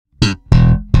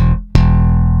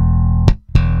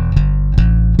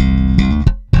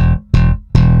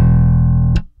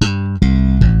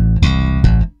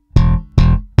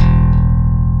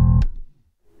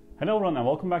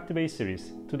Welcome back to Bass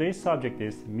Series. Today's subject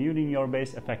is muting your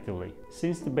bass effectively.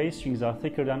 Since the bass strings are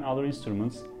thicker than other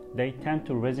instruments, they tend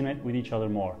to resonate with each other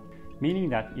more. Meaning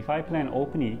that if I play an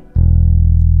open E,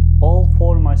 all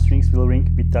four of my strings will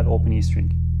ring with that open E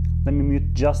string. Let me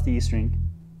mute just the E string.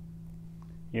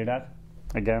 Hear that?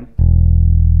 Again.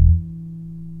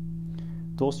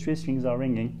 Those three strings are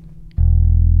ringing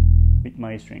with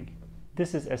my E string.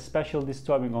 This is especially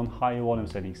disturbing on high volume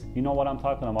settings. You know what I'm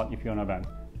talking about if you're in a band.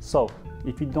 So,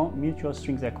 if you don't mute your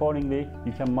strings accordingly,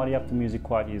 you can muddy up the music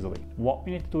quite easily. What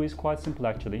we need to do is quite simple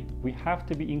actually. We have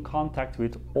to be in contact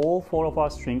with all four of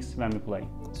our strings when we play.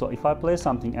 So if I play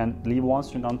something and leave one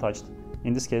string untouched,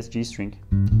 in this case G string,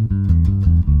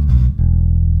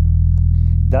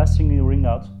 that string will ring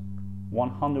out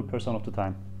 100% of the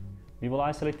time. We will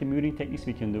isolate the muting techniques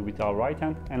we can do with our right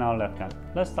hand and our left hand.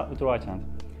 Let's start with the right hand.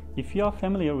 If you are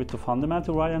familiar with the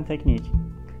fundamental right hand technique,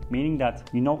 meaning that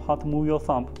you know how to move your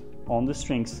thumb on the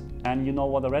strings and you know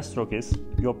what a rest stroke is,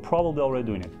 you're probably already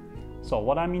doing it. So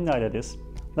what I mean by that is,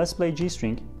 let's play G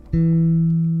string.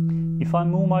 If I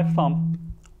move my thumb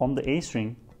on the A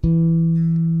string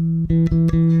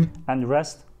and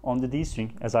rest on the D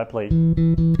string as I play,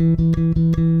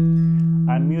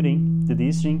 I'm muting the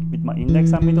D string with my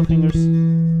index and middle fingers.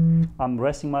 I'm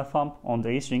resting my thumb on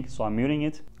the A string, so I'm muting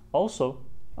it. Also,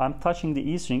 I'm touching the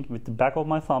E string with the back of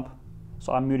my thumb,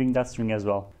 so I'm muting that string as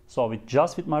well. So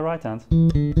with my right hand,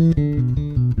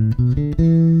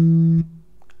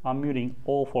 I'm muting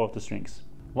all four of the strings.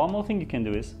 One more thing you can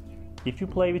do is, if you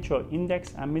play with your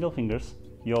index and middle fingers,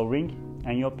 your ring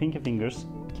and your pinky fingers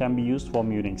can be used for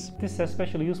mutings. This is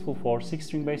especially useful for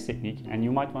 6-string bass technique, and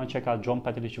you might want to check out John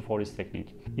Petrucci for this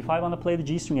technique. If I want to play the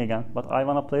G string again, but I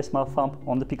want to place my thumb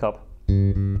on the pickup,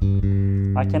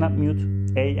 I cannot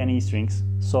mute A and E strings,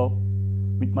 so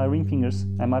with my ring fingers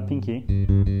and my pinky,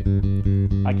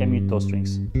 I can mute those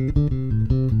strings.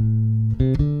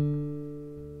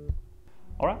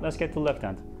 Alright, let's get to the left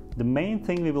hand. The main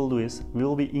thing we will do is, we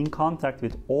will be in contact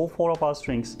with all four of our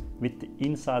strings with the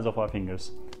insides of our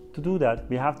fingers. To do that,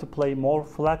 we have to play more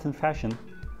flattened fashion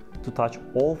to touch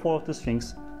all four of the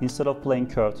strings instead of playing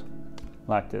curved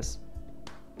like this.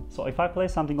 So if I play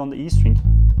something on the E string,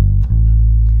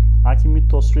 I can mute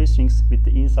those three strings with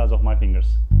the insides of my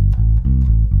fingers.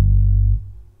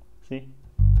 See?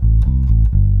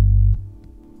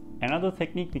 Another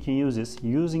technique we can use is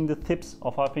using the tips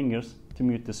of our fingers to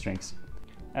mute the strings.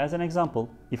 As an example,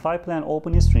 if I play an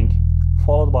open E string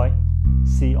followed by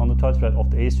C on the third fret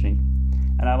of the A string,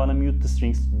 and I want to mute the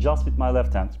strings just with my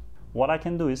left hand, what I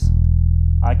can do is,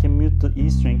 I can mute the E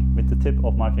string with the tip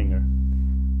of my finger.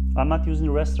 I'm not using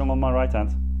the rest string on my right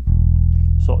hand,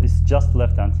 so it's just the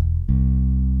left hand.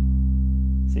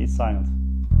 See, it's silent.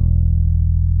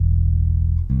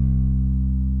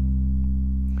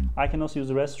 I can also use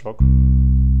the rest stroke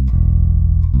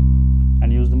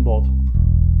and use them both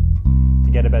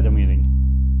to get a better muting.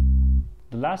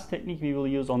 The last technique we will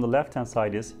use on the left hand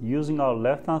side is using our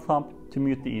left hand thumb to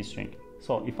mute the E string.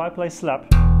 So if I play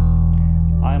slap,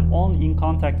 I am only in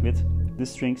contact with the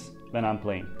strings when I'm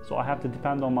playing, so I have to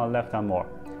depend on my left hand more.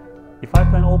 If I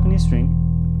play an open E string,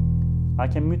 I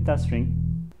can mute that string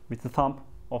with the thumb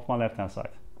of my left hand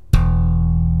side,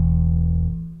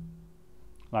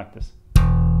 like this.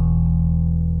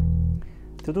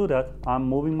 To do that, I'm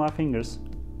moving my fingers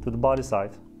to the body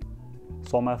side,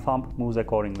 so my thumb moves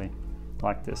accordingly,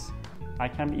 like this. I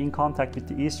can be in contact with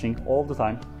the E string all the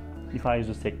time if I use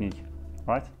this technique,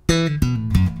 right?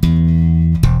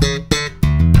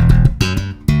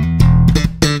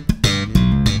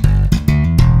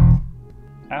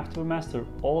 After we master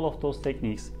all of those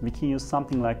techniques, we can use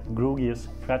something like Groove Gear's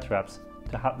Fretwraps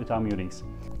to help with our mutings.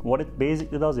 What it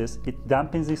basically does is, it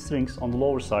dampens the strings on the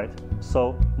lower side,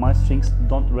 so my strings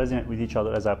don't resonate with each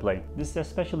other as I play. This is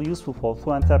especially useful for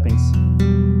fluent tappings,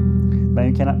 when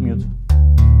you cannot mute,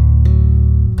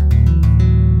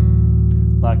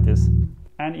 like this,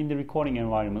 and in the recording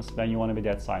environments when you want to be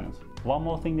dead silent. One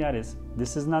more thing that is,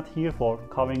 this is not here for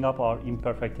covering up our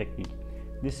imperfect technique.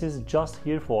 This is just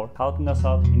here for helping us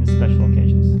out in the special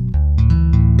occasions.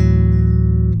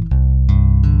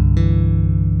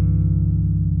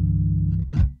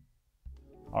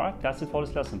 Alright, that's it for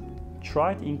this lesson.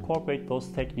 Try to incorporate those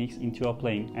techniques into your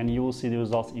playing and you will see the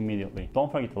results immediately. Don't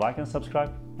forget to like and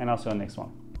subscribe, and I'll see you on the next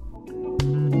one.